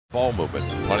Ball movement,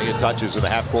 plenty of touches in the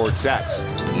half-court sets.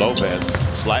 Lopez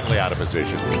slightly out of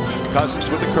position. Cousins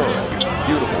with the curl.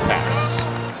 Beautiful pass.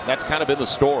 That's kind of been the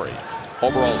story.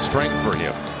 Overall strength for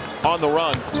him. On the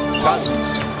run,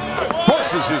 Cousins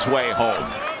forces his way home.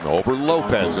 Over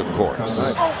Lopez, of course.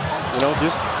 You know,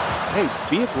 just, hey,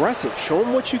 be aggressive. Show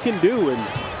him what you can do and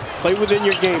play within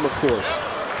your game, of course.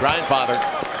 Grindfather,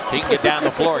 he can get down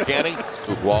the floor, can he?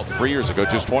 Well, 3 years ago,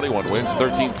 just 21 wins.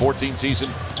 13-14 season,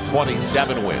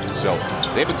 27 wins. So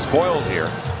they've been spoiled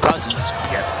here. Cousins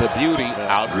gets the beauty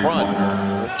out front.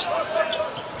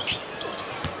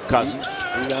 Cousins.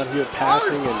 He's out here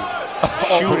passing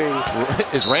and shooting.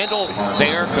 Is Randall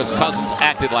there? Because Cousins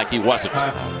acted like he wasn't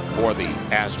for the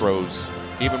Astros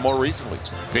even more recently.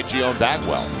 Biggio back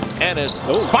well. And is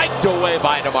spiked away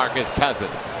by DeMarcus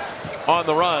Cousins. On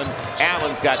the run,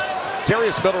 Allen's got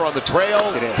Darius Miller on the trail.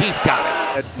 He's got it.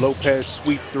 Let Lopez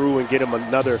sweep through and get him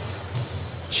another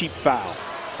cheap foul.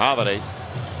 Holiday.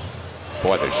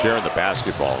 Boy, they're sharing the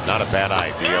basketball. Not a bad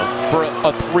idea for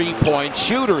a three-point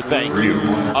shooter, thank you,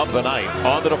 of the night.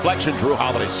 On the deflection, Drew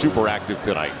Holiday super active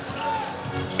tonight.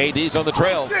 AD's on the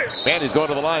trail. Man, he's going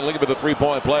to the line looking for the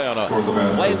three-point play on a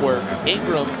play where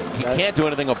Ingram, he can't do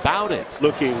anything about it.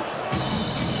 Looking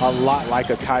a lot like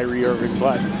a Kyrie Irving,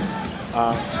 but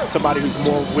somebody who's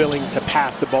more willing to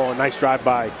pass the ball. A nice drive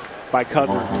by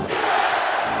Cousins.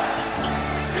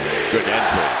 Good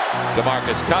entry.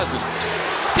 DeMarcus Cousins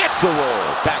gets the roll.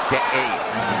 Back to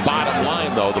 8. Bottom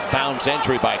line, though, the bounce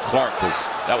entry by Clark was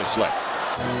slick.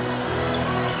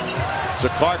 So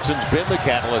Clarkson's been the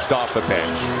catalyst off the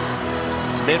bench.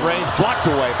 Mid-range blocked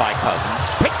away by Cousins.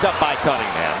 Picked up by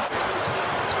Cunningham.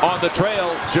 On the trail,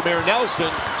 Jameer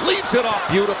Nelson leaves it off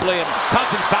beautifully, and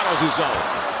Cousins follows his own.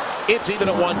 It's even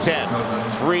at 110.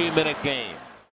 3-minute game.